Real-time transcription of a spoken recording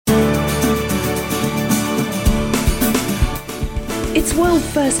It's World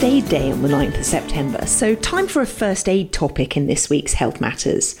First Aid Day on the 9th of September, so time for a first aid topic in this week's Health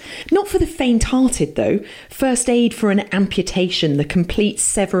Matters. Not for the faint-hearted though, first aid for an amputation, the complete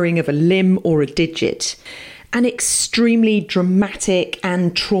severing of a limb or a digit. An extremely dramatic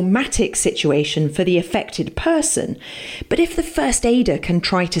and traumatic situation for the affected person. But if the first aider can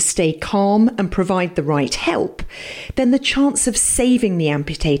try to stay calm and provide the right help, then the chance of saving the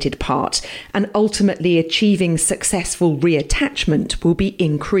amputated part and ultimately achieving successful reattachment will be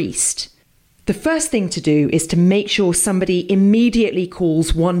increased. The first thing to do is to make sure somebody immediately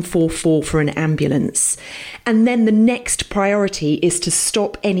calls 144 for an ambulance. And then the next priority is to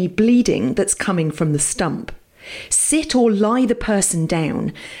stop any bleeding that's coming from the stump. Sit or lie the person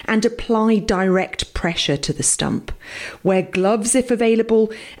down and apply direct pressure to the stump. Wear gloves if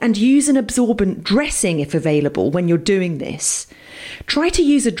available and use an absorbent dressing if available when you're doing this. Try to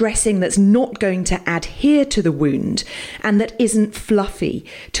use a dressing that's not going to adhere to the wound and that isn't fluffy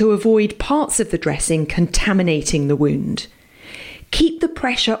to avoid parts of the dressing contaminating the wound. Keep the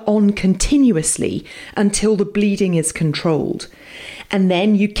pressure on continuously until the bleeding is controlled, and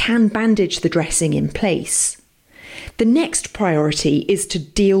then you can bandage the dressing in place. The next priority is to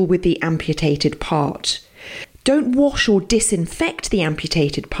deal with the amputated part. Don't wash or disinfect the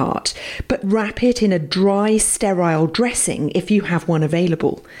amputated part, but wrap it in a dry, sterile dressing if you have one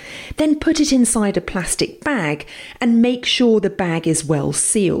available. Then put it inside a plastic bag and make sure the bag is well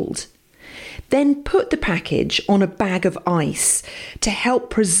sealed. Then put the package on a bag of ice to help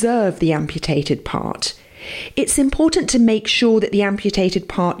preserve the amputated part. It's important to make sure that the amputated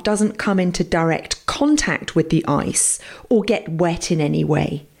part doesn't come into direct contact with the ice or get wet in any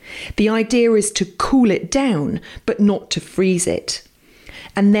way. The idea is to cool it down, but not to freeze it.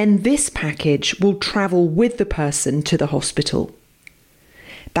 And then this package will travel with the person to the hospital.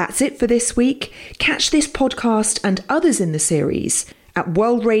 That's it for this week. Catch this podcast and others in the series at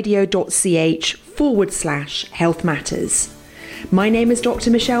worldradio.ch/Health Matters. My name is Dr.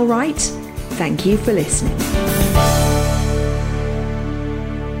 Michelle Wright. Thank you for listening.